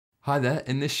Hi there,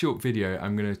 in this short video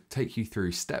I'm going to take you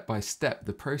through step by step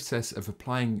the process of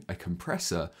applying a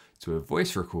compressor to a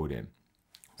voice recording.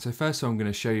 So first I'm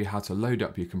going to show you how to load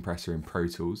up your compressor in Pro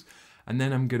Tools, and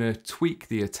then I'm going to tweak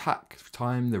the attack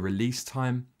time, the release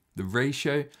time, the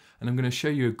ratio, and I'm going to show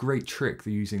you a great trick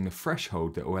using the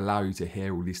threshold that will allow you to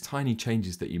hear all these tiny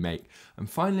changes that you make. And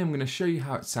finally I'm going to show you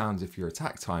how it sounds if your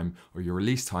attack time or your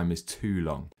release time is too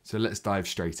long. So let's dive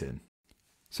straight in.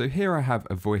 So here I have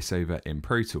a voiceover in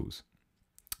Pro Tools.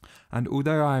 And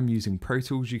although I am using Pro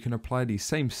Tools, you can apply these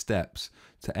same steps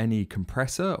to any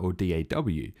compressor or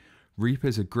DAW.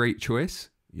 Reaper's a great choice.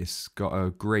 It's got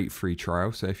a great free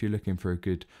trial, so if you're looking for a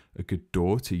good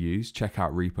DAW to use, check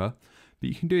out Reaper. But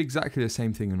you can do exactly the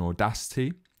same thing in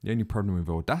Audacity. The only problem with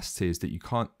Audacity is that you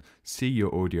can't see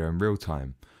your audio in real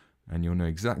time, and you'll know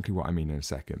exactly what I mean in a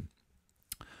second.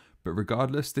 But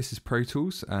regardless, this is Pro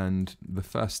Tools, and the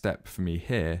first step for me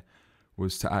here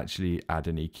was to actually add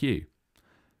an EQ.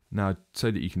 Now,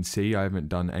 so that you can see, I haven't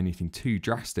done anything too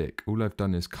drastic. All I've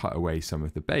done is cut away some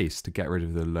of the bass to get rid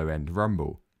of the low-end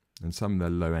rumble and some of the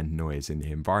low-end noise in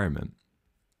the environment.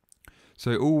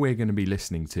 So all we're going to be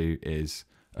listening to is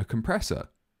a compressor.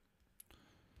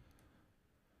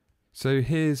 So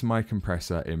here's my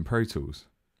compressor in Pro Tools.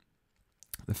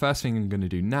 The first thing I'm going to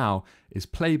do now is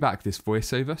play back this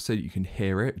voiceover so that you can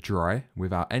hear it dry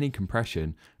without any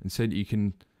compression, and so that you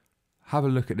can have a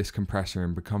look at this compressor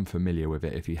and become familiar with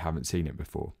it if you haven't seen it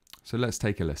before. So let's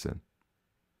take a listen.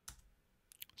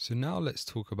 So now let's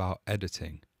talk about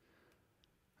editing.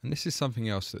 And this is something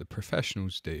else that the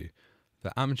professionals do,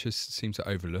 that amateurs seem to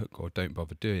overlook or don't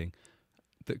bother doing,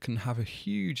 that can have a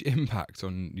huge impact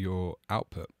on your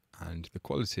output and the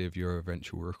quality of your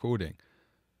eventual recording.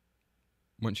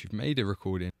 Once you've made a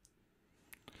recording.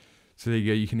 So there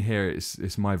you go, you can hear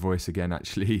it's my voice again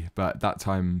actually, but that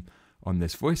time on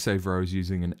this voiceover I was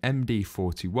using an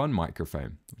MD41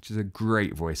 microphone, which is a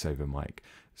great voiceover mic.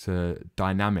 It's a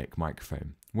dynamic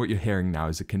microphone. What you're hearing now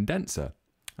is a condenser,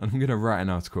 and I'm going to write an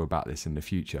article about this in the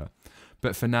future.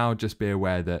 But for now, just be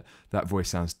aware that that voice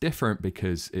sounds different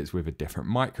because it's with a different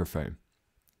microphone.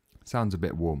 Sounds a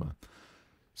bit warmer.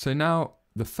 So now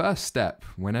the first step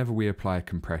whenever we apply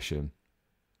compression,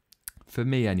 for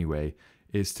me anyway,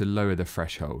 is to lower the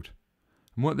threshold.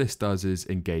 And what this does is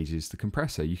engages the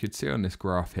compressor. You could see on this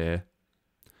graph here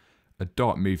a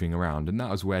dot moving around, and that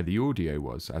was where the audio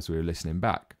was as we were listening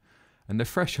back. And the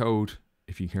threshold,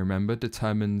 if you can remember,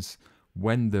 determines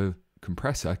when the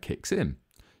compressor kicks in.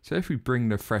 So if we bring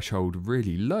the threshold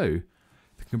really low,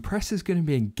 the compressor is going to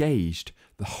be engaged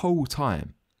the whole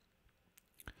time.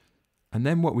 And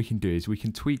then what we can do is we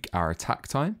can tweak our attack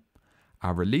time,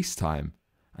 our release time,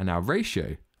 and our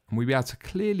ratio, and we'll be able to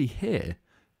clearly hear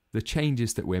the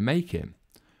changes that we're making.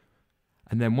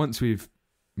 And then once we've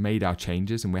made our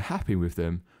changes and we're happy with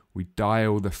them, we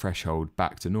dial the threshold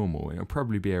back to normal. It'll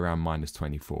probably be around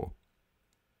 -24.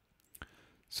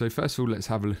 So first of all, let's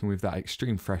have a look with that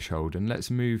extreme threshold, and let's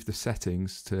move the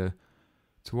settings to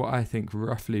what I think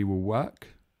roughly will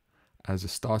work as a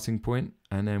starting point,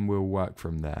 and then we'll work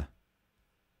from there.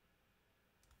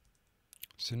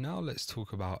 So now let's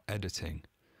talk about editing.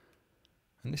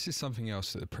 And this is something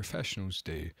else that the professionals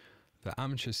do, that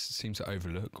amateurs seem to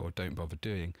overlook or don't bother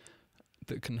doing,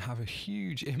 that can have a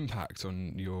huge impact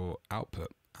on your output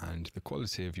and the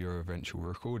quality of your eventual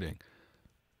recording.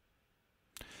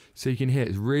 So you can hear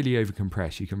it's really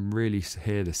overcompressed. You can really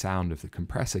hear the sound of the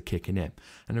compressor kicking in.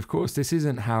 And of course, this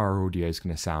isn't how our audio is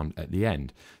going to sound at the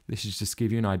end. This is just to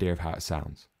give you an idea of how it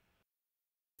sounds.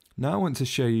 Now I want to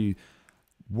show you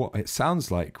what it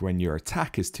sounds like when your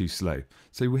attack is too slow.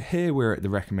 So we're at the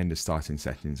recommended starting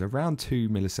settings, around 2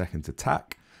 milliseconds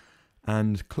attack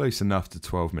and close enough to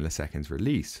 12 milliseconds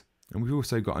release. And we've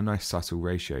also got a nice subtle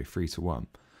ratio, 3:1.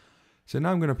 So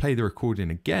now I'm going to play the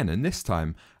recording again, and this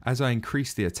time, as I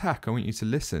increase the attack, I want you to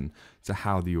listen to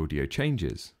how the audio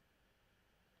changes.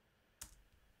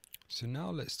 So now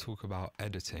let's talk about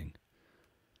editing.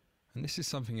 And this is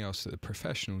something else that the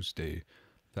professionals do,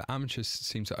 that amateurs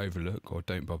seem to overlook or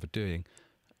don't bother doing,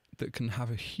 that can have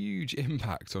a huge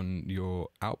impact on your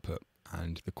output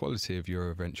and the quality of your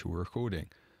eventual recording.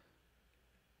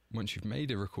 Once you've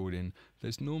made a recording,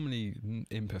 there's normally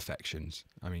imperfections.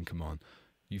 I mean, come on.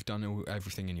 You've done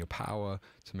everything in your power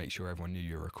to make sure everyone knew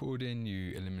you were recording.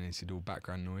 You eliminated all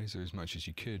background noise or as much as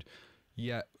you could.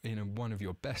 Yet, in one of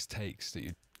your best takes that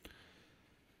you...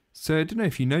 So I don't know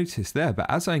if you noticed there, but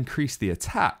as I increased the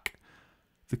attack,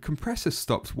 the compressor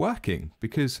stopped working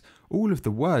because all of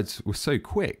the words were so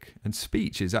quick, and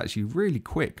speech is actually really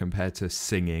quick compared to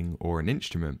singing or an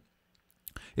instrument.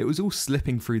 It was all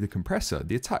slipping through the compressor.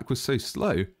 The attack was so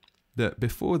slow that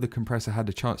before the compressor had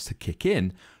a chance to kick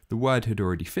in, the word had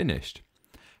already finished.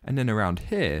 And then around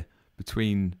here,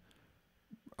 between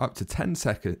up to 10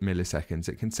 milliseconds,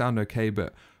 it can sound okay,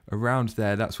 but around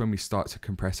there, that's when we start to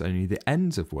compress only the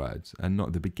ends of words and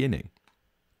not the beginning.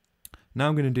 Now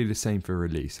I'm going to do the same for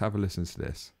release. Have a listen to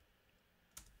this.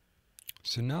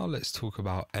 So now let's talk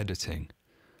about editing.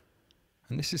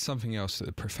 And this is something else that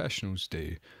the professionals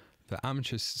do that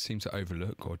amateurs seem to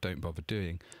overlook or don't bother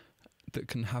doing, that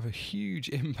can have a huge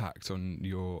impact on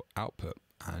your output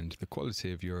and the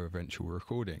quality of your eventual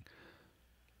recording.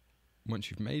 Once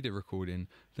you've made a recording,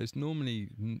 there's normally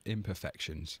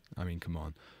imperfections. I mean, come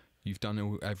on. You've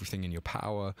done everything in your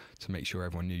power to make sure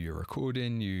everyone knew you were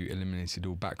recording. You eliminated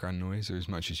all background noise or as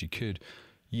much as you could.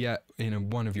 Yet, in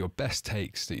one of your best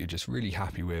takes that you're just really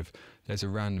happy with, there's a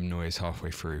random noise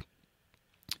halfway through.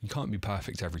 You can't be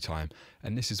perfect every time,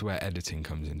 and this is where editing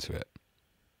comes into it.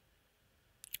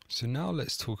 So now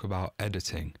let's talk about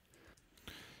editing.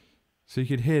 So you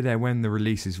could hear there when the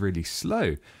release is really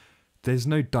slow, there's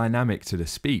no dynamic to the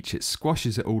speech. It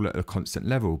squashes it all at a constant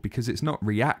level because it's not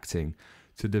reacting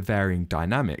to the varying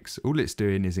dynamics. All it's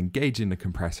doing is engaging the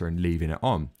compressor and leaving it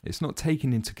on. It's not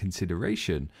taking into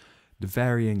consideration the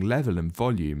varying level and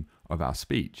volume of our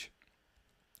speech.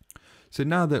 So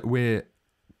now that we've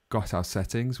got our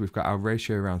settings, we've got our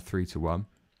ratio around 3:1,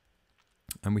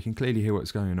 and we can clearly hear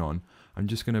what's going on. I'm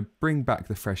just going to bring back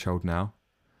the threshold now.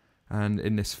 And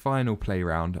in this final play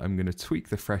round, I'm going to tweak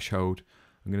the threshold.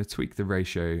 I'm going to tweak the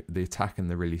ratio, the attack and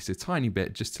the release a tiny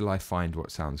bit just till I find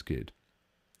what sounds good.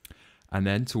 And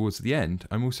then towards the end,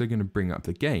 I'm also going to bring up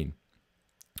the gain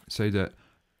so that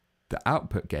the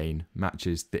output gain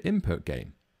matches the input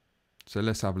gain. So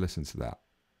let's have a listen to that.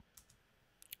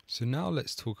 So now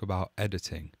let's talk about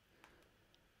editing.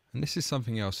 And this is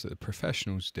something else that the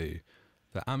professionals do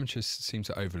that amateurs seem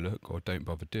to overlook or don't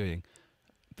bother doing,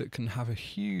 that can have a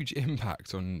huge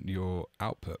impact on your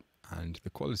output and the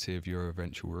quality of your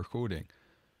eventual recording.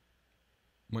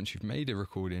 Once you've made a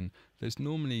recording, there's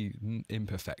normally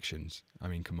imperfections. I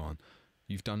mean, come on.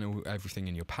 You've done everything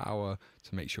in your power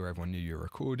to make sure everyone knew you were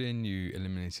recording. You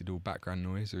eliminated all background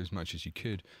noise or as much as you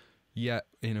could. Yet,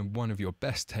 in one of your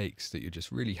best takes that you're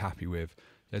just really happy with,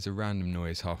 there's a random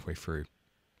noise halfway through.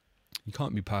 You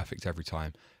can't be perfect every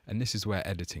time, and this is where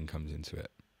editing comes into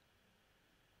it.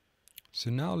 So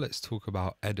now let's talk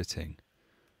about editing.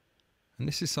 And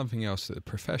this is something else that the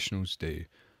professionals do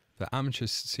that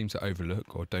amateurs seem to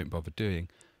overlook or don't bother doing.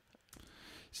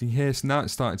 So here, so now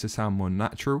it's starting to sound more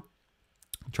natural.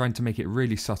 I'm trying to make it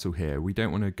really subtle here. We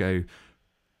don't want to go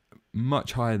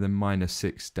much higher than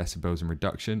 -6 decibels in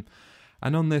reduction.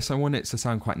 And on this, I want it to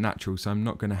sound quite natural, so I'm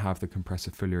not going to have the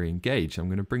compressor fully engaged. I'm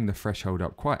going to bring the threshold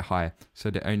up quite high so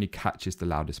that it only catches the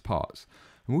loudest parts.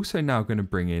 I'm also now going to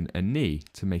bring in a knee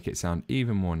to make it sound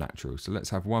even more natural. So let's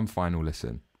have one final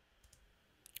listen.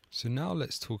 So now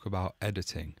let's talk about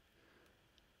editing.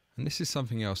 And this is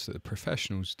something else that the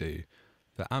professionals do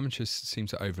that amateurs seem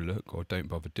to overlook or don't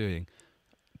bother doing,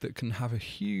 that can have a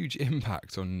huge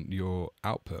impact on your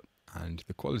output and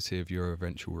the quality of your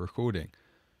eventual recording.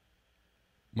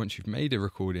 Once you've made a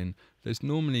recording, there's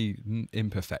normally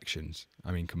imperfections.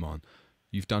 I mean, come on.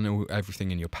 You've done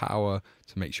everything in your power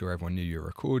to make sure everyone knew you were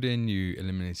recording. You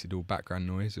eliminated all background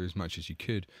noise or as much as you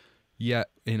could.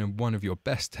 Yet, in one of your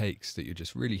best takes that you're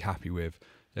just really happy with,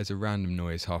 there's a random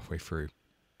noise halfway through.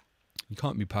 You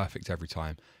can't be perfect every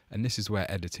time, and this is where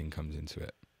editing comes into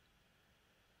it.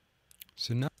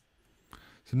 So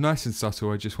nice and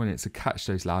subtle, I just want it to catch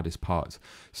those loudest parts.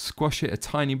 Squash it a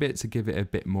tiny bit to give it a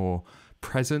bit more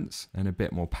presence and a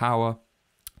bit more power.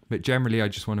 But generally, I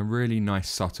just want a really nice,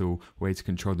 subtle way to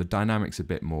control the dynamics a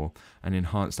bit more and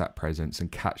enhance that presence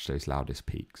and catch those loudest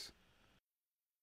peaks.